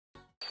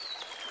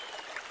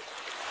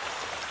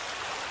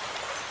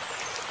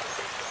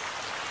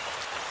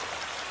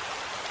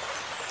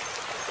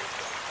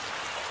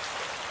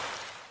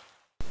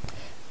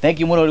Thank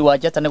you Murori wa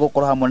Njata nĩ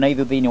gũkorwo hamwe na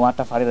ithuĩ thĩinĩ wa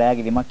tabarĩra ya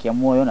Githima kĩa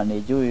muoyo na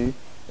nĩ njũĩ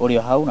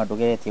ũrĩ hau na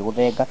ndũgeretie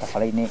gũthenga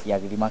tabarĩra-inĩ ya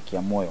Githima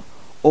kĩa muoyo.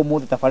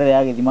 Ũmũthĩ tabarĩra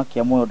ya Githima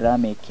kĩa muoyo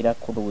ndĩramĩkĩra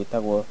kũndũ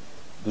gwĩtagwo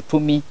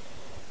Githuma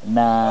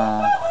na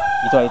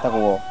itũra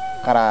rĩtagwo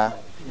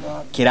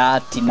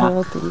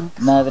Kiratina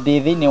na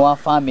thĩinĩ wa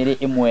family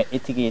ĩmwe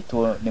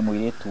ĩtigĩtwo nĩ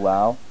mũirĩtu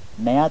wao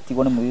na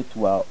yatigwo nĩ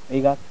mũirĩtu wao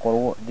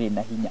ĩgakorwo ndĩrĩ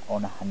na hinya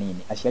ona hanini.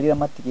 Aciari arĩa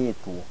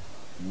matigĩtwo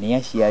nĩ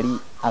aciari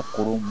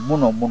akũrũ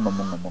mũno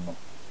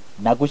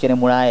na ngũcia nĩ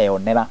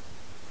mũraeonera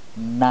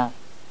na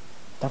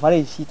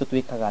tabarĩra citũ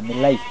twĩkaga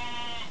nĩ life,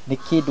 nĩ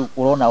kĩndũ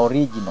ũrona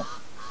original,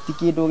 ti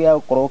kĩndũ gĩa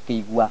gũkorwo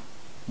ũkĩigua,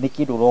 nĩ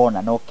kĩndũ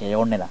ũrona na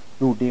ũkeyonera.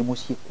 Rĩu ndĩ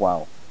mũciĩ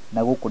kwao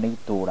na gũkũ nĩ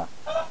itũra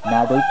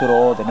na andũ itũra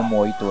othe nĩ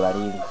moĩ itũra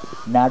rĩrĩ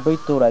na andũ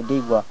itũra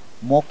ngĩigua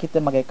mokĩte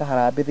mageka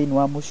harambĩ thĩinĩ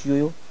wa mũciĩ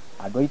ũyũ,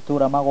 andũ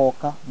itũra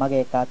magoka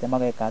mageka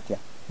atĩa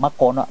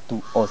makona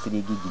tu o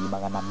ciringi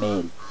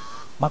 200,000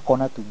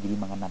 makona tu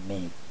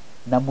 200,000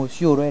 na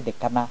mũciĩ ũyũ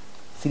ũrendekana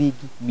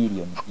ciringi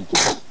milioni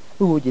 2.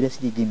 Rĩu njĩre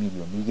ciringi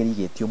milioni 2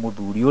 igĩtio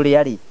mũthuri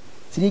ũrĩa rĩ,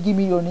 ciringi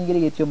milioni 2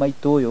 igĩtio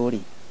maitũ ũyũ rĩ,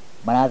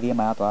 marathiĩ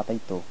maratwara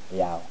taitũ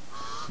yao,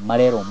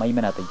 marerwo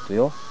maime na taitũ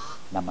yo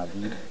na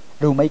mathiĩ.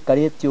 Rĩu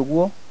maikarĩte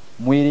ũguo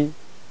mwĩrĩ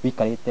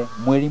wĩikarĩte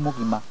mwĩrĩ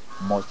mũgima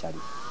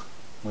mocarĩ,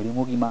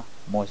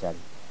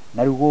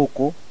 na rĩu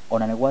gũkũ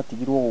ona nĩ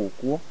gwatigirwo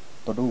gũkwo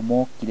tondũ rĩu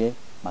mokire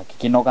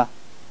makĩkĩnoga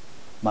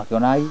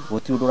makĩona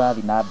gũtirĩ ũndũ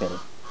ũrathiĩ na mbere.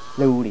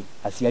 Rĩu rĩ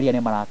aciari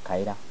nĩ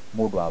marakaĩra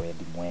mũndũ wa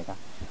wendi mwega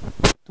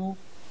tu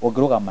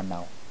ũngĩrũgama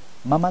nao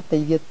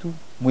mamateithie tu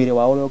mwĩrĩ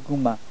wao ũrĩa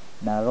ũngiuma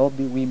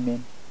Nairobi Women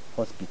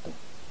Hospital,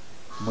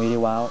 mwĩrĩ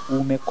wao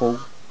ume kũu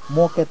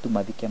moke tu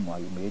mathike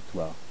mũirĩtu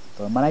wao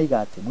tondũ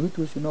maraiga atĩ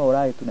mũirĩtu ũcio no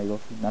ũrarĩ tu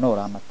Nairobi na no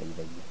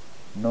ũramateithagia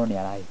no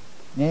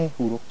nĩ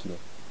hurũkire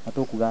na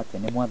tũkuga atĩ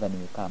nĩ mwathani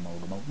wĩkaga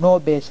maũndũ mau. No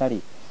mbeca rĩ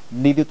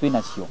nĩ ithuĩ twĩ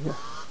nacio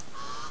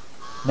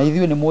na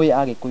ithuĩ nĩ mũĩ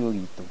Agĩkũyũ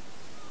gitũ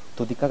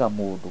tũthikaga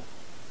mũndũ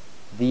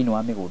thĩinĩ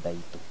wa mĩgũnda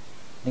itũ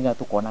nĩgetha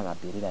tũkonaga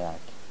mbĩrĩra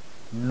yake,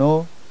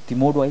 no ti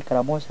mũndũ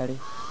aikara mocarĩ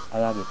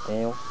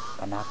agagĩteo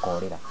kana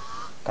akorĩra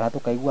kana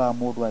tũkaiguaga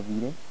mũndũ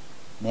athire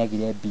nĩ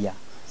agire mbia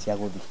cia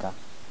gũthika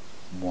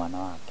mwana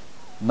wake.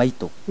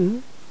 Maitũ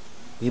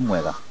wĩ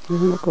mwega?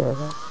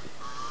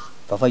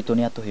 Baba itũ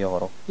nĩ atũhe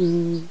ũhoro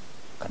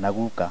kana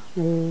guka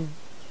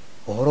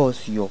ũhoro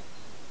ũcio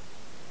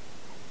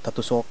ta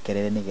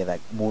tũcokerere nĩgetha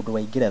mũndũ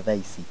waingĩra thaa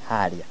ici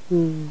harĩa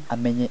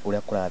amenye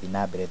ũrĩa kũrathiĩ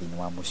na mbere thĩinĩ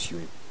wa mũciĩ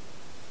ũyũ.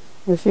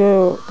 Mũciĩ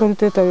ũyũ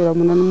tũrutĩte wĩra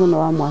mũnene mũno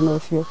wa mwana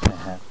ũcio,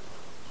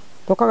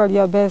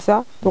 tũkagaria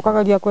mbeca,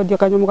 tũkagaria kwendia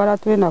kanyamũ karĩa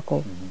twĩ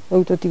nako,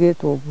 rĩu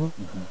tũtigĩtwo ũguo.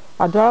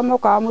 Andũ arĩa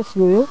mokaga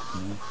mũciĩ ũyũ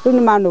rĩu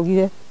nĩ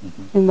manogire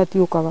rĩu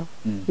matiũkaga,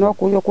 no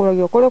kũrĩa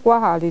kũragio kũrĩ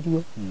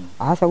kwaharĩrio,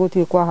 aca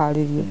gũtirĩ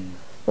kwaharĩrio.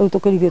 Rĩu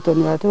tũkĩrigĩtwo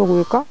nĩ ũrĩa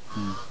tũgwĩka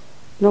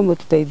no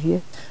mũtũteithie.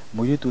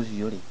 Mũirĩtu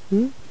ũcio rĩ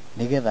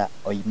nĩgetha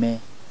oime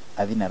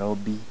athiĩ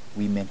Nairobi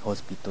Women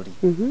Hospital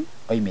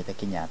oimĩte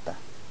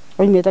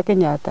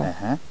Kenyatta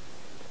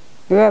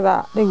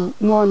nĩgetha rĩu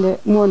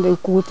muone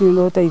gũtirĩ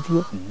na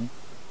ũteithio.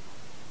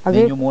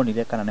 Nĩ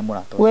muonire kana nĩ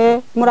mũrata ũcio?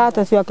 We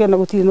mũrata ũcio akĩona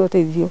gũtirĩ na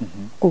ũteithio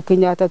kũu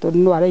Kenyatta tondũ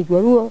no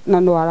araigua ruo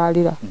na no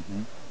ararĩra,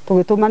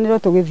 tũgĩtũmanĩrwo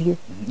tũgĩthiĩ.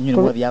 Inyuĩ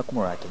nĩ mwathiaga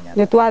kũmũrora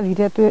Kenyatta? Nĩ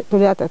twathire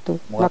tũrĩ atatũ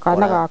na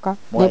kana gaka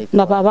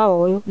na baba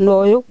ũyũ na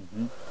ũyũ.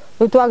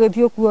 Rĩu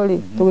twagĩthiĩ kuo rĩ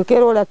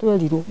tũgĩkĩrwo ũrĩa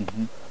twerirwo,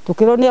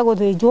 tũkĩrwo nĩ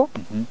egũthĩnjwo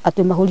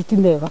atĩ mahũri ti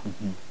mega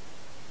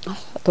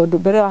tondũ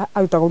mbere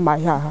arutagwo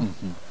maĩ haha,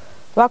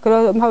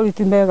 twakĩrwo mahũri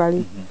ti mega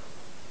rĩ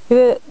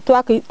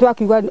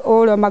twakiuga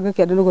ũrĩa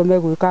mangĩkĩenda nĩguo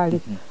megwĩka rĩ,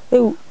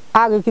 rĩu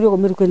agĩkire ũguo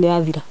mĩrukĩ nĩ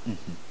yathira.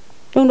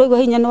 Rĩu ndaigua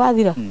hinya nĩ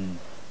wathira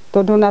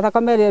tondũ na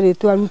thakame ĩrĩa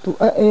ĩrĩtwo arutwo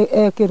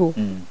ekĩrwo,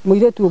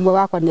 mũirĩtu ũmwe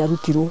wakwa nĩ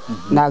arutirwo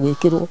na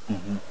agĩkĩrwo,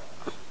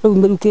 rĩu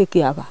mĩrukĩ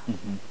ĩkĩaga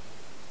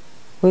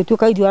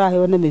gwĩtuĩka irio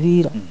araheo nĩ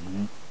mĩbira.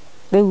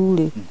 Rĩu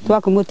rĩ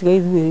twakĩmũtiga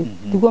ithuĩ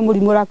tiguo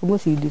mũrimũ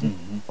ũrakĩmũcindire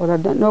ona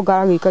no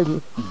ngaragĩikarie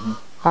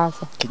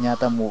aca.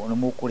 Kenyatta nĩ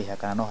mũkũrĩha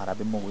kana no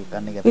harambĩ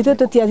mũgwĩka nĩgetha? Ithuĩ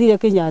tũtiathire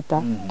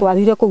Kenyatta,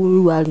 twathire kũu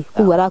rĩu arĩ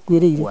kũu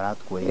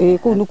arakuĩrĩire,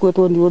 kũu nĩkuo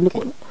tuonirwo nĩ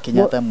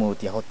Kenyatta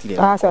mũtiahotire?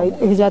 Aca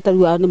Kenyatta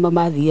rĩu nĩ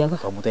mamathiaga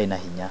tondũ mũtarĩ na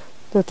hinya.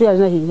 Tũtiarĩ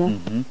na hinya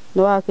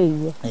nĩ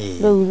wakĩigua.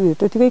 Rĩu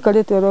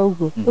tũtigĩikarĩte oro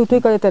ũguo, rĩu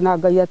tũikarĩte na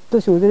Ngai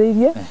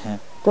atũcũthĩrĩirie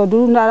tondũ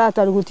rĩu na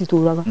arata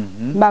gũtitũraga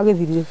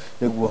magĩthirire.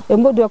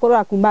 Mũndũ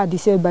akorwo kuma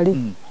December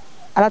rĩ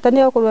arata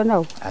nĩ akorwo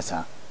nao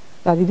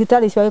na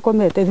thibitarĩ icio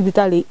agĩkomete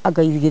thibitarĩ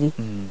anga igĩrĩ.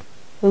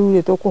 Rĩu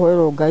nĩ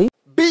tũkũhoerwo Ngai.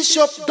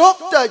 Bishop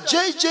Dr.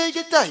 JJ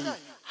Gitahi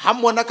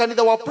hamwe na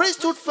kanitha wa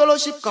Priesthood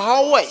Fellowship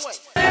Kahawa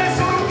West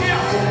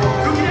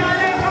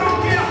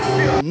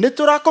nĩ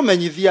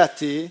tũrakũmenyithia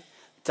atĩ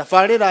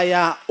tabarĩra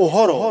ya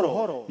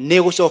ũhoro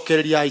nĩ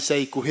gũcokereria ica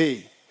ikuhĩ.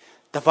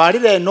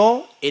 Tabarĩra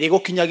ĩno ĩrĩ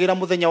gũkinyagĩra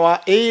mũthenya wa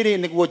 2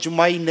 nĩguo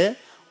Jumaine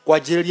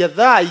kwanjĩrĩria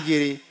thaa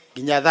 2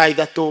 nginya thaa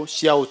 3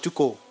 cia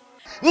ũtukũ.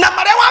 Na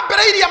marĩa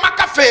wambĩrĩirie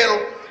makabĩrũ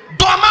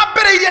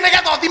ndwamambĩrĩirie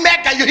nĩgetha ũthime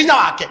Ngai hinya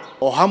wake.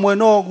 O hamwe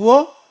na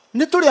ũguo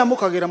nĩ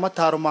tũrĩamũkagĩra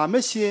mataro ma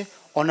mĩciĩ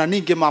ona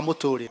ningĩ ma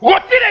mũtũrĩre.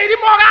 Gũtirĩ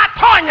irimo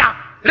gatonya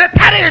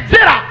rĩtarĩ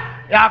njĩra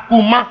ya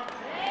kuma.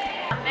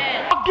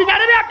 nginya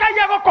riria Ngai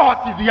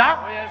egukuhotithia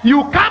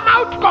you come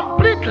out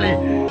completely.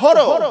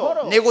 horo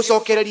nä gå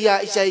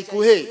cokereria ica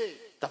ikuhä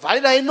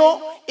tabarä ino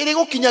ä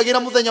gå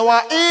muthenya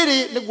wa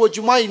ĩrĩ nĩguo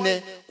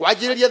Jumaine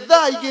kwanjĩrĩria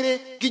thaa 2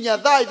 nginya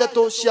thaa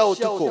 3 cia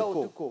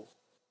ũtukũ.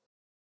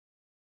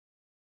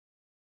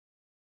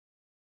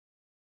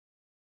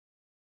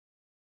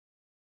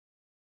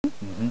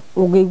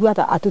 Ũngĩigua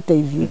ta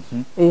atuteithie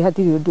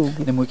hatirĩ ũndũ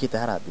ũngĩ. Nĩ mwĩkĩte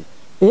harambĩ?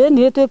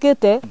 Nĩ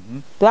twĩkĩte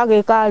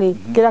twagĩka rĩ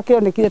kĩrĩa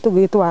kĩonekire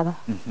tũgĩtwara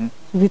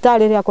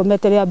thibitarĩ rĩa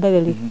komete rĩa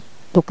mbere rĩ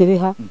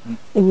tũkĩrĩha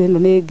rĩu ĩno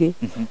nĩ ĩngĩ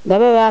na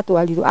we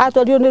atwarirwo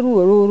nĩ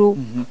ruo rũrũ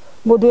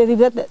mũndũ wĩ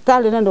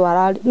thibitarĩ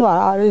no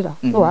ararĩra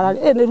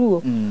nĩ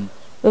ruo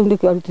rĩu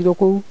nĩkĩo arutirwo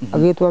kũu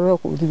agĩtwarwo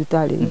kũu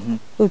thibitarĩ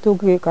rĩu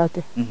tũngĩgĩka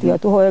atĩ tiga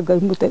tũhoe Ngai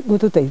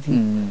mũtũteithie.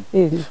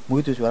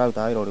 Mũirĩtu ũcio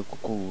ararutaga wĩra ũrĩkũ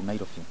kũu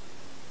Nairobi?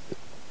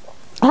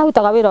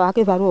 Arutaga wĩra wa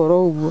kĩbarũ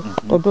oro ũguo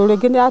tondũ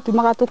rĩngĩ nĩ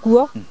atumaga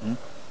tũkuo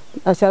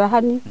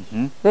acarahani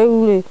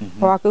rĩu rĩ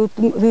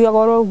wakĩthiaga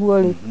oro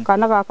ũguo rĩ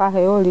kana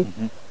gakaheo rĩ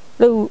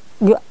rĩu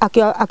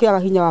akĩaga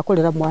hinya wa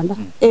kũrera mwana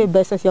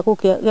mbeca cia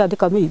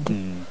gũkĩandĩka mĩindi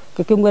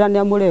gĩkĩmwĩra nĩ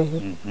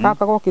amũrehe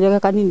gaka gokire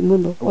kanini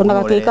mũno ona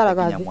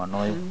gatiikaraga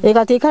thĩ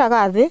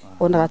gatiikaraga thĩ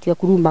ona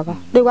gatiakurumaga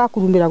rĩu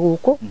gakurumĩra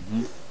gũkũ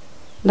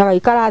na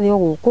gaikara thĩ o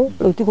gũkũ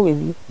rĩu ti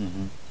gũgĩthiĩ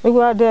rĩu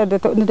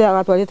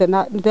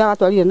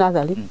nĩndĩragatwarire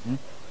natharĩ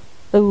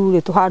rĩu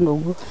rĩ tũhana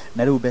ũguo.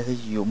 Na rĩu mbeca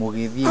icio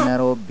mũgĩthiĩ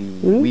Nairobi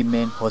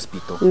Women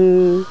Hospital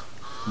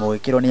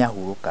mũgĩkĩrwo nĩ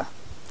ahurũka?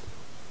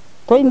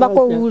 Twaima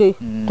kũu rĩ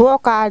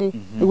twoka rĩ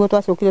nĩguo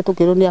twacokire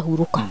tũkĩrwo nĩ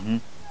ahurũka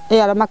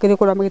arĩa makĩrĩ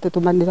kũrĩa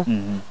magĩtũtũmanĩra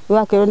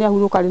rĩu akĩrwo nĩ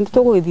ahurũka rĩ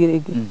nĩtũgũgĩthiĩ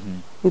rĩngĩ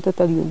rĩu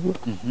tũtariĩ ũguo.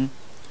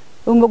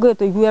 Rĩu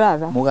mũngĩtũiguĩra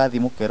tha mũgathiĩ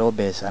mũkerwo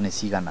mbeca nĩ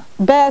cigana?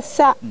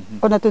 Mbeca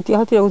ona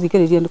tũtiahotire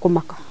gũthikĩrĩria nĩ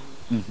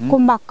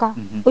kũmaka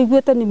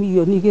ũiguĩte nĩ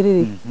mirioni 2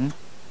 rĩ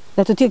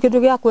na tũtirĩ kĩndũ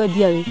gĩa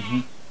kwendia rĩ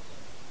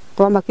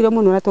twamakire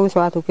mũno na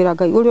tũgĩcoka tũkĩra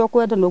Ngai ũrĩa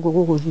ũkwenda noguo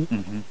gũgũthiĩ.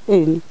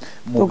 Ĩni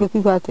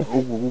tũngĩkiuga atĩa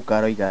ũguo guka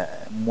aroiga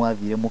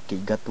mwathire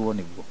mũkĩingatwo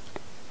nĩguo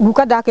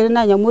guka ndakĩrĩ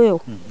na nyamũ ĩyo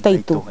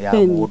taitũ ya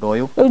mũndũ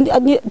ũyũ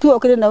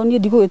tuokĩrĩ nao niĩ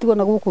ndigũgĩtigwo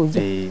na gũkũ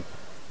nja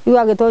rĩu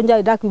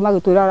agĩtonja ndakiuma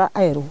agĩtwĩra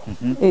erwo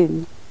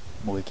ĩni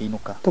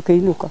mũgĩkĩinũka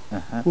tũkĩinũka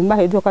kuma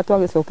hĩndĩ ĩyo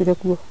twagĩcokire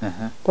kuo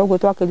toguo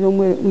twakĩrirwo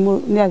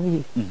nĩ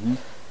athiĩ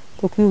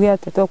tũkiuge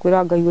atĩ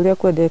twakwĩra Ngai ũrĩa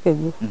kwendeke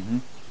guo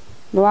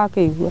nĩ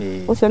wakĩigua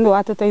ũcio nĩ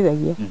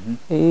watũteithagia.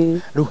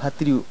 Rĩu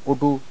hatirĩ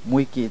ũndũ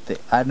mwĩkĩte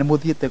nĩ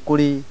mũthiĩte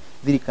kũrĩ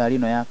thirikari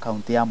ĩno ya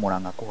kaunti ya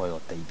Mũrang'a kũhoya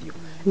ũteithio?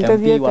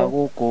 MP wa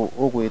gũkũ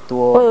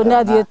ũgwĩtwo ũyũ nĩ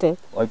athiĩte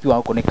MP wa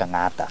gũkũ nĩ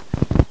Kang'ata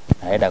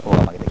arenda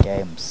kũrũgama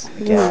gĩtĩ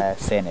kĩa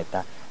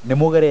seneta nĩ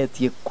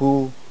mũgeretie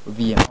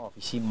gũthiĩ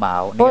obici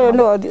mao? Ũyũ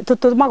no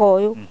tũtũmaga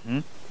ũyũ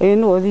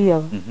nĩ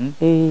ũthiaga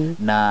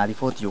na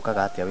riboti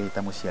yũkaga atĩa wĩ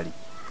ta mũciari?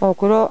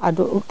 Okorwo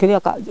andũ kĩrĩa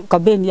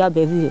kambĩni ya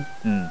mbethire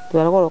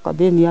twaragorwo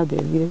kambĩni ya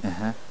mbethire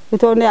nĩ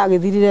tondũ nĩ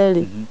agĩthirire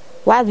rĩ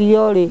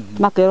wathio rĩ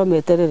makerwo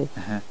meterere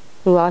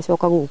rĩu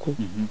agacoka gũkũ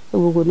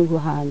rĩu ũguo nĩguo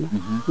hana.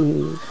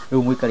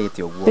 Rĩu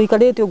mũikarĩte ũguo?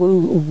 Tũikarĩte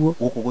ũguo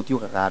gũkũ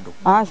gũtiũkaga andũ?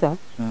 Aca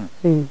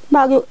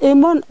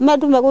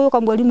andũ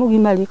megũgĩũka mweri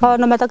mũgima rĩ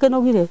kana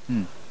matakĩnogire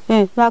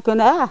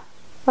makĩona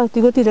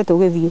tigũtire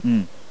tũgĩthiĩ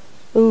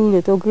rĩu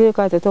rĩ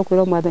tũngĩgĩka atĩ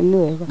tũkwĩra Mwathani nĩ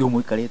wega. Rĩu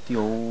mũikarĩte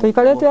ũũ?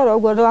 Tũikarĩte oro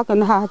ũguo nĩ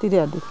wakĩona haha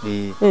hatirĩ andũ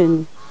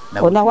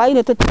ona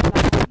hwainĩ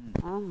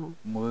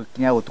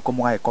mũgĩkinya ũtukũ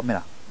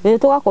mũgagĩkomera?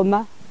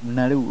 Tũgakoma.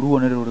 Na rĩu ruo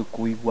nĩ rũrĩkũ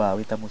wĩiguaga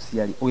wĩ ta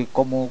mũciari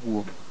ũgĩkoma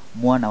ũguo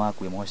mwana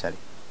waku e mocarĩ?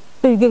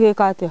 Rĩu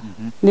ingĩgĩka atĩa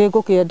nĩ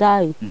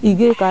ngũkĩenda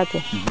ingĩgĩka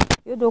atĩa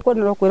nĩ ũndũ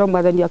ũkwenda no kwĩra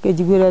Mwathani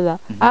akĩnjiguĩre tha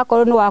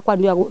akorwo nĩ wakwa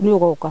nĩ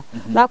ũgoka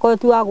na akorwo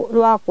ti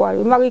wakwa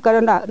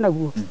magĩikare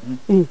naguo.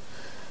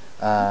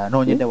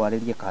 No nyende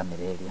warĩrie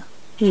kamera ĩrĩa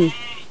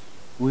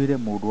wĩre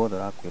mũndũ wothe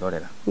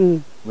ũrakwĩrorera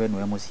we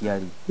nĩwe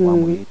mũciari wa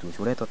mũirĩtu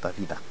ũcio ũretwo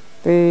Tabitha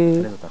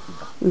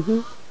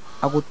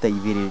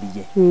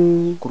agũteithĩrĩrie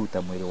kũruta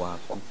mwĩrĩ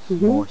waku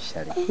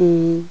mocarĩ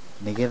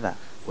nĩgetha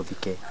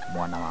ũthike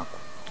mwana waku.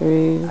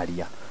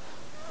 Aria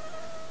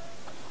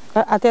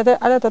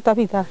aretwo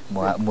Tabitha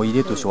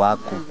mũirĩtu ũcio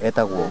waku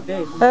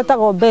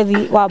etagwo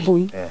Bethi wa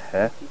Mbui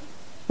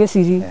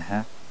Gĩciri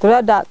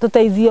tũrenda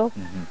tũteithio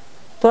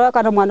tũreka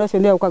kana mwana ũcio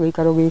nĩ agũka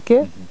gĩikaro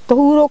gĩkĩ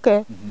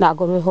tũhurũke na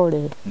ngoro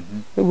ĩhorere.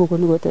 Rĩu ũguo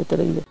nĩguo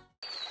twetereire.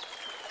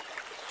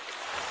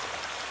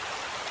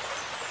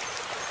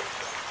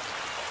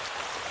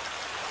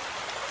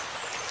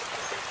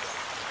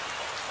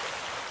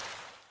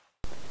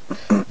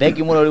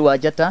 Thengi mũno rĩu wa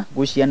njata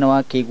ngũciana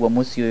wakĩigua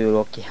mũciĩ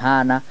ũyũ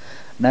ũkĩhana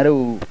na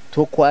rĩu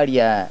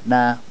tũkwaria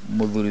na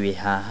mũthuri wĩ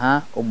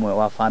haha ũmwe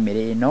wa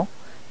bamĩrĩ ĩno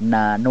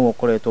na nĩwe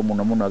ũkoretwo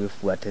mũno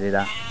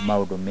agĩbuatĩrĩra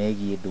maũndũ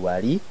megiĩ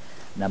ndwari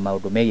na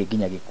maũndũ megiĩ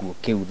nginya gĩkuũ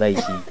kĩu thaa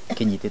ici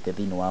kĩnyitĩte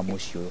thĩinĩ wa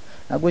mũciĩ ũyũ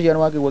na ngũciana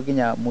wakĩigua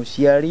nginya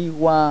mũciari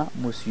wa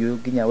mũciĩ ũyũ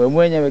nginya we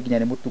mwenyewe nginya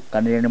nĩ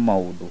mũtukanĩre nĩ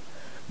maũndũ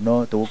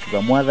no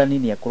tũgũkiuga Mwathani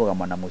nĩ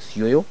ekũrũgama na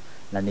mũciĩ ũyũ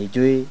na nĩ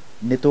njũĩ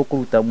nĩ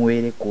tũkũruta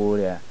mwĩrĩ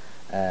kũrĩa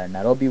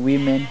Nairobi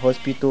Women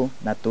Hospital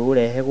na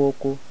tũũrehe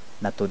gũkũ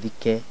na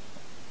tũthike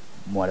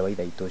mwarĩ wa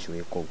ithe witũ ũcio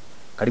wĩ kũu.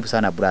 Karibu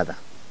sana brother.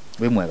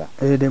 Wĩ mwega?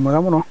 Ndĩ mwega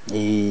mũno.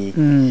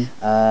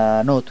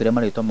 No ũtwĩre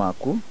marĩtwa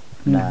maku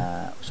na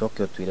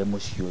ũcoke ũtwĩre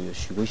mũciĩ ũyũ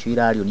ciugo icio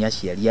irario nĩ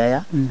aciari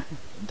aya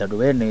tondũ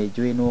we nĩ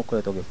njũĩ nĩ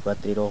ũkoretwo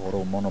ũgĩbuatĩrĩra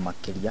ũhoro mũno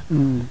makĩria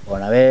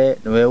ona we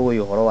nĩwe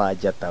ũĩ ũhoro wa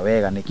njata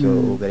wega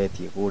nĩkĩo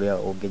ũgeretie kũrĩa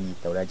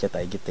ũngĩnyita ũrĩa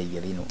njata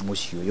ingĩteithia thĩinĩ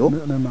mũciĩ ũyũ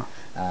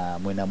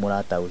mwĩna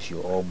mũrata ũcio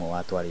o ũmwe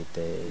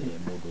watwarĩte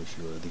mũndũ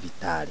ũcio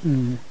thibitarĩ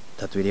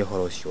ta twĩre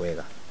ũhoro ũcio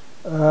wega.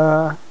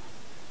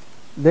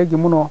 Thengi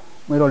mũno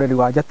mwĩroreri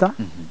wa njata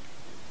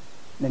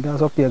nĩ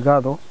ndacokia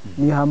ngatho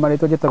niĩ haha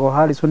marĩtwa njĩtagwo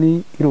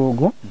Harrison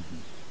Irũngũ.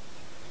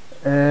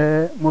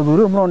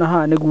 Mũthuri ũyũ mũrona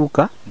haha nĩ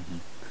guka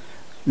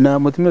na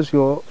mũtumia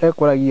ũcio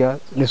ekũragia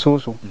nĩ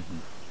cũcũ.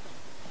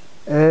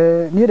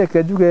 Niĩ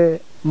reke njuge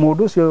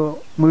mũndũ ũcio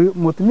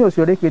mũtumia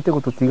ũcio arĩkĩte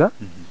gũtũtiga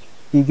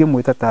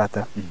ingĩmwĩta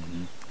tata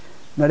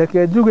na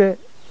reke njuge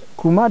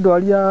kuma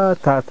ndwari ya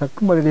tata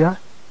kuma rĩrĩa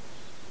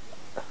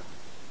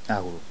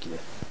agũrũkire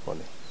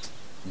pole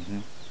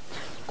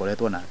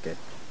koretwo nake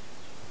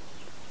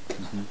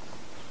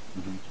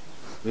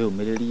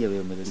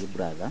wĩyũmĩrĩrie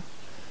brother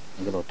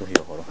nĩgetha ũtũhe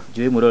ũhoro.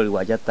 Njũĩ mũrori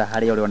wa njata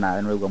harĩa ũrĩ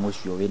onawe nĩũraigua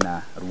mũciĩ wĩna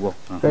ruo.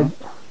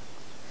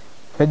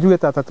 Njuge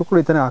tata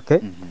tũkũrĩte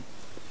nake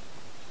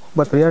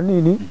batũrĩ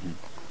anini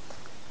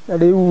na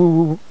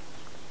rĩu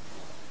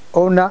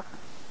ona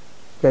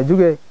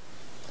njuge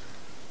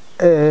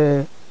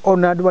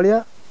ona andũ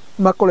arĩa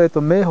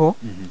makoretwo meho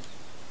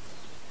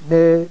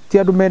ti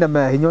andũ mena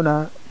mahinya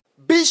ona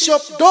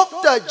Bishop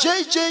Dr.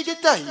 JJ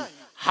Gitahi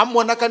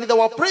hamwe na kanitha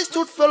wa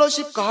Priesthood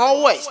Fellowship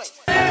Kahawa West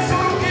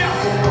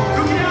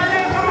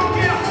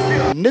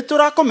nĩ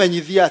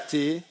tũrakũmenyithia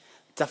atĩ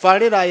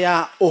tabarĩra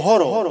ya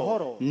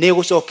ũhoro nĩ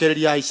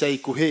gũcokereria ica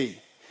ikuhĩ.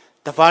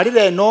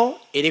 Tabarĩra ĩno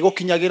ĩrĩ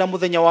gũkinyagĩra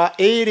mũthenya wa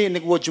ĩrĩ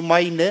nĩguo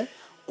Jumaine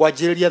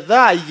kwanjĩrĩria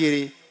thaa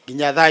 2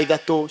 nginya thaa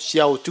 3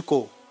 cia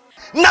ũtukũ.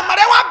 Na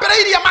marĩa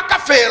wambĩrĩirie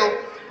makabĩrũ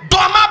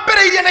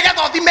ndwamambĩrĩirie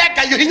nĩgetha ũthime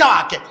Ngai hinya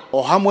wake.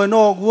 O hamwe na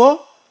ũguo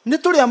nĩ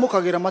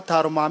tũrĩamũkagĩra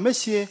mataro ma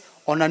mĩciĩ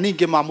ona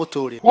ningĩ ma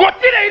mũtũrĩre.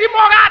 Gũtirĩ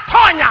irimo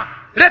gatonya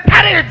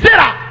rĩtarĩ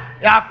njĩra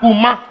ya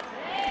kuma.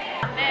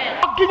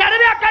 Nginya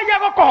rĩrĩa Ngai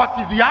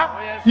egũkũhotithia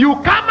you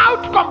come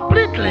out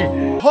completely.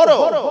 Horo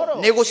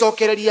nĩ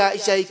gũcokereria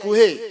ica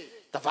ikuhĩ.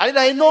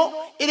 Tabarĩra ĩno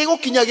ĩrĩ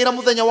gũkinyagĩra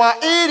mũthenya wa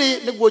ĩrĩ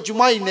nĩguo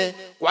Jumaine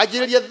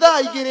kwanjĩrĩria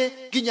thaa 2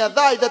 nginya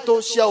thaa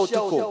 3 cia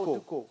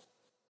ũtukũ.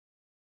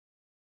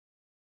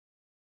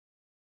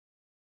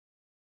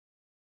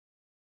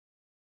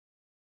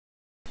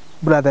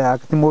 brother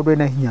yake ti mũndũ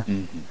ena hinya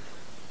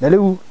na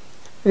rĩu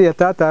rĩrĩa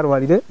tata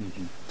arwarire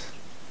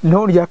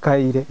no nĩ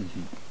akaire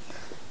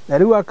na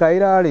rĩu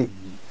akaira rĩ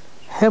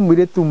he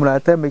mũirĩtu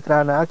mũrata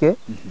maikara nake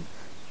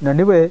na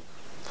nĩwe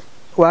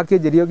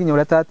wakĩnjĩria nginya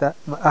ũrĩa tata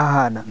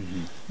ahana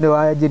nĩ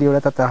wanjĩria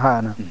ũrĩa tata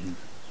ahana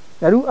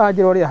na rĩu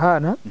anjĩra ũrĩa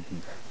ahana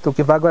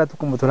tũkĩbanga ũrĩa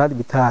tũkũmũtwara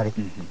thibitarĩ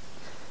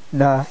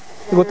na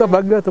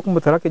gũtabangire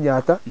tũkũmũtwara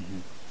Kenyatta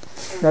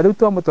na rĩu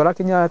twamũtwara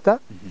Kenyatta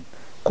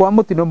kwa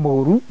mũtino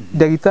mũru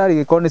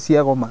ndagĩtarĩ gĩkorwo nĩ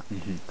ciagoma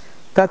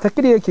tata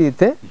kĩrĩa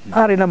ekĩte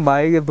arĩ na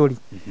maĩ gĩthũri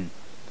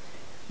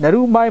na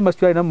rĩu maĩ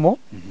macio arĩ namo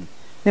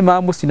nĩ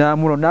mamũcinaga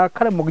mũno na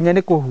akaremwo nginya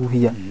nĩ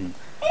kũhuhia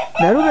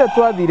na rĩu rĩrĩa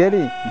twathire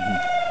rĩ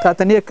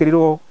tata nĩ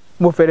ekĩrirwo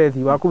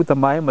mũberethi wa kũruta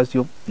maĩ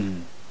macio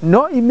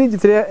no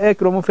immediately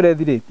ekĩrwo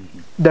mũberethi rĩ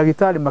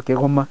ndagĩtarĩ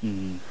makĩgoma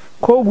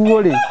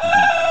koguo rĩ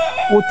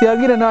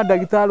gũtiagire na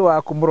ndagĩtarĩ wa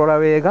kũmũrora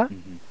wega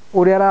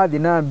ũrĩa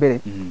arathiĩ na mbere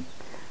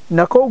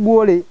na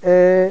koguo rĩ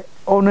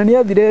ona nĩ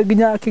athire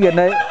nginya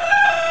akĩgĩa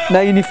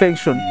na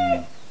infection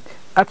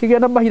akĩgĩa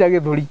na mahira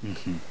gĩthũri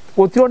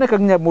gũtironeka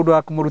nginya mũndũ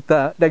wa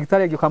kũmũruta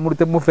ndagĩtarĩ angĩũka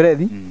amũrute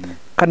mũberethi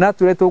kana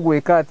atwĩre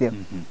tũgwĩka atĩa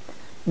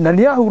na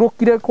nĩ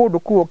ahurũkire kũndũ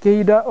kuo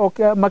kĩhinda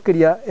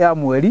makĩria ya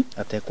mweri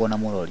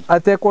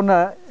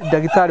atekuona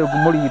ndagĩtarĩ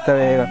ũngĩmũrigita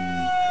wega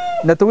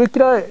na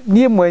tũgĩkira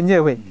niĩ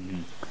mwenyewe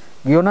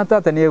ngĩona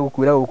tata nĩ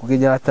egũkuĩra gũkũ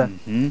Kenyatta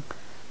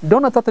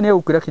ndona tata nĩ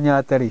egũkuĩra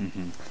Kenyatta rĩ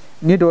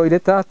niĩ ndoire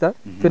tata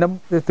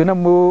twĩna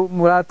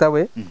mũrata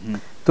we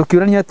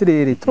tũkĩũrania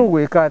atĩrĩrĩ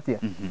tũgwĩka atĩa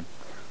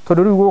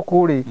tondũ rĩu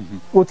gũkũ rĩ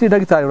gũtirĩ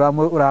ndagĩtarĩ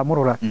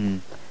ũramũrora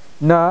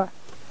na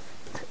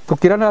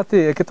tũkĩrana atĩ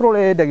reke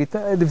tũrore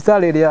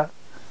thibitarĩ ĩrĩa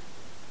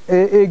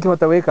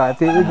ĩngĩhota gwĩka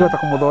atĩ ĩngĩhota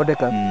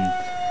kũmũthondeka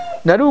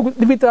na rĩu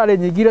thibitarĩ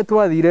nyingĩ iria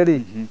twathire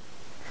rĩ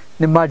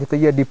nĩ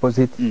manjĩtagia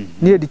deposit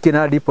niĩ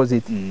ndikĩna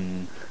deposit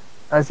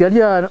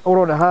aciari aya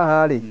ũrona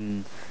haha rĩ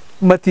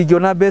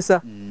matingĩona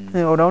mbeca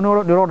ona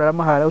nĩ ũrona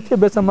mahara ũtirĩ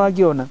mbeca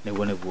mangĩona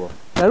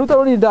na rĩu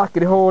tondũ niĩ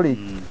ndakĩrĩ ho rĩ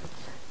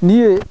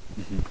niĩ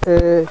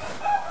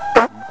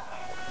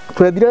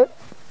twethire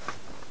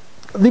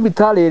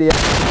thibitarĩ ĩrĩa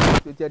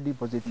twĩtia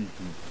deposit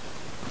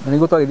na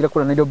nĩguo twagĩthire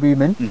kũrĩa Nairobi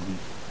Women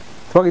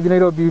twagĩthie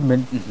Nairobi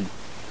Women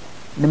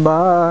nĩ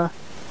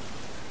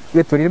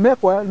gĩtũri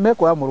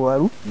mekuoya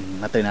mũrwaru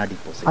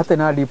hatarĩ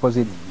na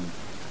deposit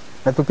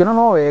na tũkĩona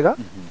no wega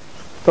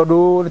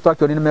tondũ nĩ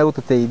twakĩonire nĩ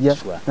megũtũteithia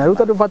na rĩu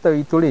tondũ bata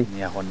witũ rĩ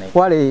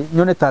warĩ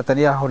nyone tata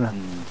nĩ ahona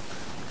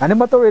na nĩ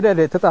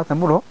matũrĩrete tata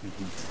mũno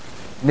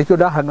nĩkĩo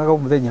ndahangaga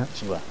mũthenya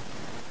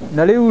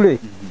na rĩu rĩ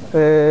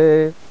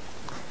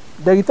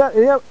ndagita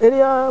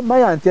ĩrĩa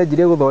mayanti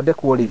anjire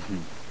gũthondekwo rĩ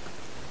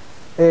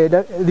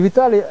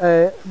thibitarĩ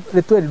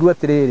rĩtwerirwo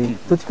atĩrĩrĩ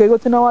tũtikaigwo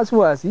tũna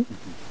wasiwasi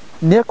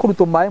nĩ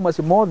kũrutwo maĩ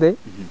macio mothe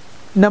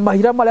na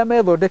mahira marĩa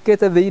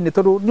methondekete thĩinĩ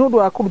tondũ nĩ ũndũ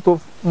wa kũrutwo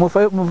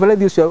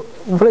mũberethi ũcio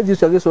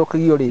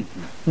agĩcokagio rĩ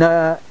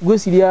na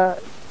gwĩciria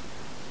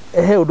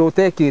he ũndũ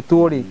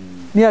ũtekĩtwo rĩ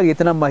nĩ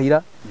agĩte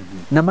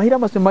na mahira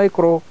macio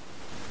magĩkorwo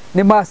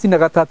nĩ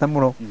macinaga tata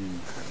mũno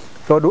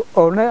tondũ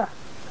ona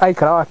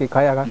aikara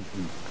wakĩkayaga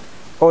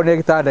ona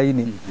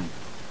gĩtanda-inĩ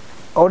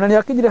ona nĩ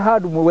akinyire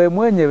handũ we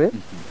mwenyewe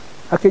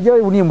akĩnjĩra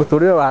rĩu niĩ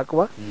mũtũrĩre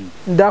wakwa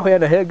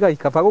ndahoyana he Ngai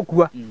kaba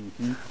gũkua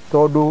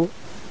tondũ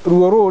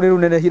ruo rũrũ nĩ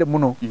rũnenehire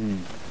mũno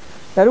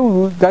na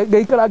rĩu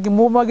ngaikara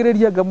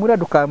ngĩmũmagĩrĩria ngamwĩra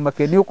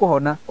ndũkamake nĩ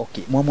ũkũhona.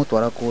 Okay,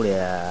 mwamũtwara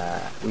kũrĩa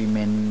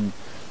Women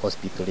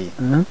Hospital rĩ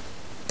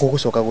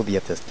gũgũcoka gũthiĩ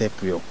atĩa step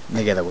ĩyo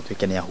nĩgetha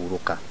gũtuĩke nĩ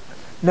ahurũka?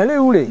 Na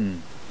rĩu rĩ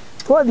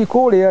twathiĩ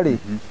kũrĩa rĩ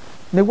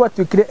nĩguo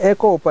atuĩkire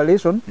eco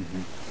operation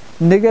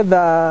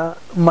nĩgetha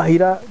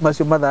mahira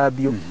macio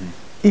mathambio.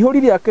 Ihũri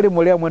rĩake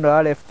rĩmwe rĩa mwena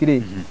wa left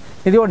rĩ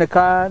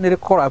nĩrĩoneka nĩ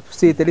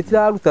collapsete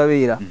rĩtiraruta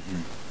wĩra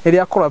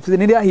rĩrĩa collapsete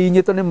nĩ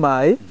rĩahihinyĩtwo nĩ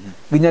maĩ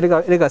nginya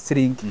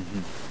rĩga-shrink.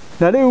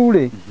 Na rĩu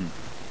rĩ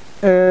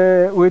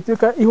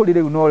gwĩtuĩka ihũri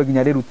rĩu no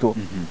nginya rĩrutwo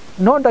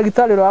no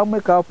ndagĩtarĩ ũrĩa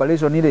wamwĩka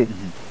operation rĩ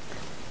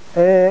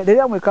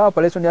rĩrĩa amwĩka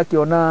operation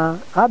akĩona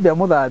ambe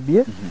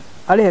amũthambie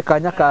arĩhe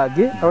kanya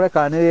kangĩ arore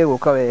kana nĩ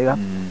rĩgũka wega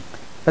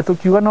na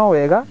tũkiuga no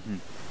wega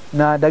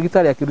na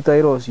ndagĩtarĩ akĩruta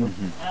wĩra ũcio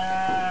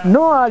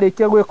no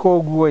arĩkia gwĩka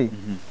ũguo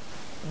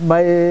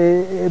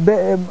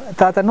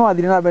tata no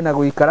athire na mbere na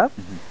gũikara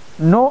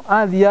no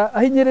athia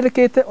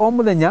ahinyĩrĩrĩkĩte o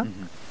mũthenya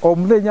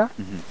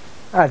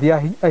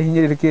athia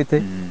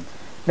ahinyĩrĩrĩkĩte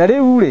na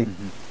rĩu rĩ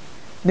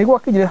nĩguo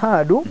akinyire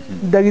handũ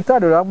ndagĩtarĩ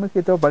ũrĩa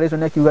wamwĩkĩte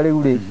operation akiuga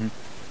rĩu rĩ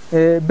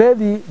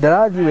bethi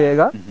ndarathiĩ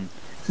wega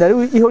na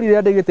rĩu ihũri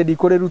rĩrĩa ndaigĩte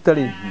ndikũrĩruta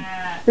rĩ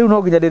rĩu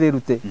no nginya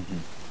ndĩrĩrute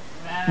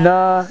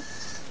na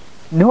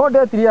nĩho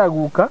ndetire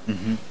aguka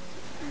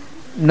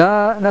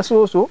na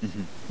cũcũ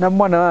na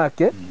mwana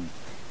wake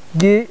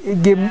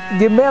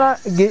ngĩmera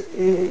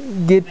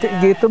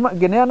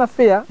ngĩneana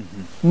fare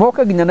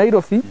moke nginya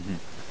Nairobi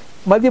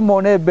mathiĩ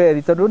mone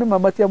bethi tondũ nĩ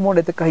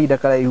matiamonete kahinda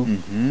karaihu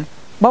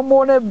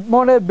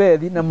mone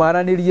bethi na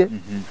maranĩrie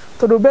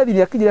tondũ bethi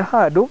nĩ akinyire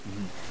handũ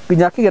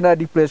nginya akĩgĩa na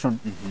depression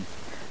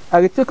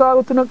agĩtuĩka wa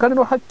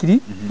gũtukanĩrwo hakiri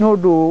nĩ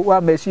ũndũ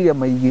wa meciria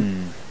maingĩ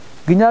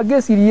nginya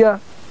ngĩciria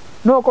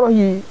no okorwo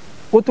hihi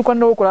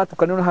gũtukanĩrwo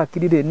kũratukanĩrwo na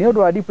hakiri rĩ nĩ ũndũ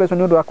wa depression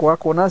nĩ ũndũ wa kwaga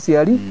kuona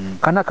aciari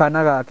kana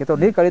kana gake tondũ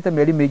nĩaikarĩte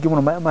mĩeri mĩingĩ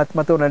mũno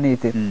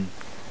matonanĩte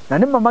na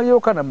nĩ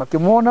magĩũka na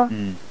makĩmona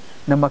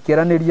na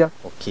makĩaranĩria.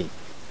 Okay,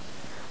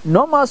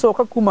 no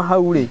macoka kuma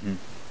hau rĩ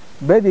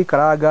bethi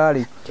ikaranga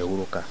rĩ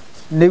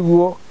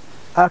nĩguo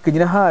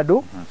akinyire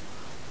handũ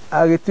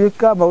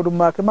agĩtuĩka maũndũ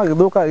make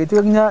magĩthũka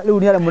agĩtuĩka nginya rĩu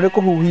nĩ aremwo nĩ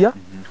kũhuhia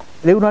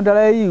rĩu na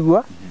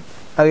ndareigua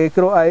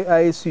agĩkĩrwo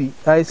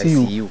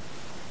ICU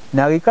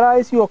na agĩikara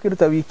ICU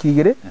akĩruta wiki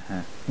igĩrĩ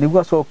nĩguo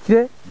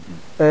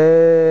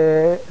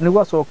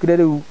acokire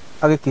rĩu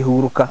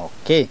agĩkĩhurũka.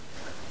 Okay,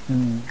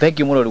 thank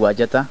you mũrori wa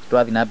njata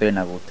tũrathiĩ na mbere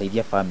na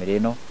gũteithia family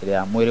ĩno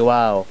ĩrĩa mwĩrĩ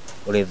wao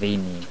ũrĩ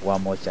thĩinĩ wa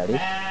mocarĩ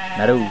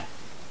na rĩu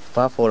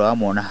baba ũrĩa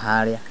wamwona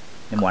harĩa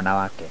nĩ mwana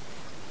wake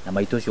na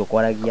maitũ ũcio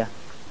kwaragia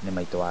nĩ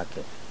maitũ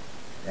wake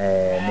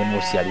nĩ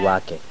mũciari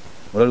wake.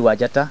 Mũrori wa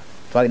njata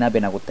tũrathiĩ na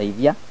mbere na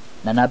gũteithia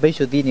na namba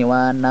icio thĩinĩ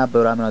wa namba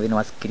ũramenya thĩinĩ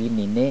wa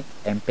screen-inĩ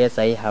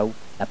M-Pesa ĩ hau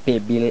na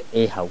paybill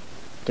ĩ hau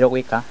kĩrĩa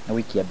gwĩka nĩ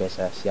gũikia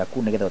mbeca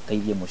ciaku nĩgetha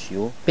ũteithie mũciĩ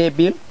ũyũ.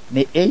 Paybill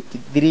nĩ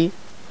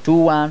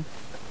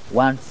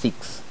 832116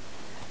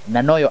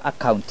 na noyo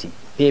account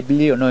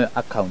paybill ĩyo noyo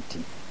account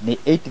nĩ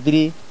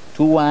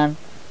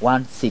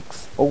 832116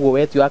 ũguo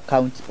wetio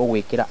account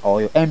ũgwĩkĩra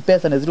oyo.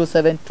 M-Pesa nĩ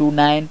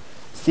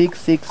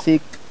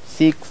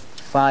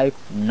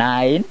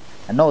 0729666659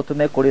 na no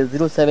ũtũme kũrĩ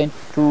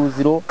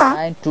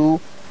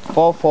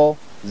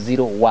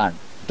 0720924401.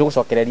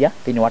 Tũgũcokereria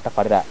thĩinĩ wa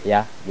tabarĩra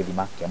ya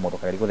gĩthima kĩa mũndũ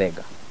kareri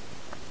gũthenga.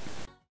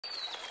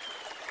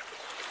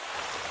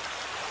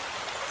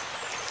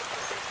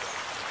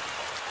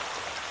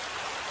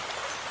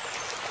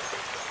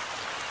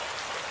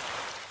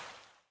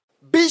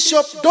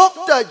 Bishop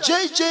Dr.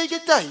 JJ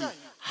Githima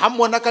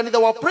hamwe na kanitha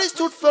wa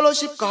Priesthood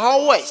Fellowship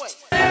Kahawa West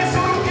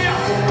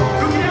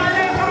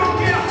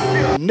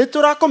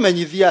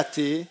nĩtũrakũmenyithia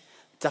atĩ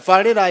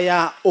tabarĩra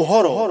ya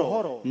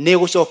ũhoro nĩ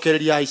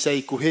gũcokereria ica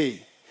ikuhĩ.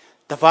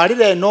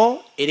 Tabarĩra ĩno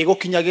ĩrĩ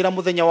gũkinyagĩra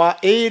mũthenya wa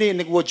ĩrĩ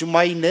nĩguo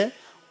Jumaine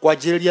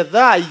kwanjĩrĩria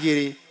thaa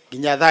 2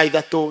 nginya thaa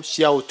 3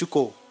 cia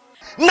ũtukũ.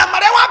 Na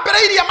marĩa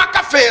wambĩrĩirie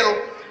makabĩrũ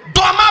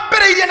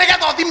ndwamambĩrĩirie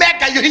nĩgetha ũthime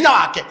Ngai hinya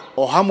wake.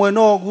 O hamwe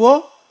na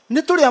ũguo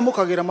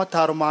nĩtũrĩamũkagĩra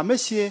mataro ma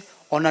mĩciĩ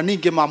ona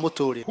ningĩ ma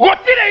mũtũrĩre.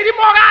 Gũtirĩ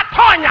irimo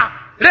gatonya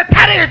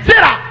rĩtarĩ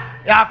njĩra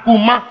ya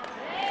kuma.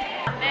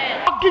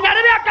 Nginya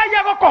rĩrĩa Ngai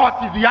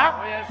egũkũhotithia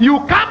you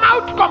come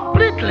out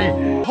completely.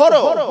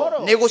 Horo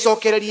nĩ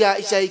gũcokereria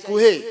ica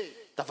ikuhĩ.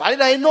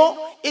 Tabarĩra ĩno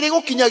ĩrĩ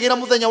gũkinyagĩra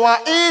mũthenya wa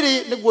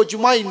 2 nĩguo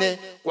Jumaine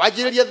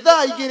kwanjĩrĩria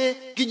thaa 2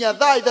 nginya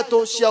thaa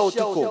 3 cia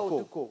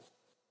ũtukũ.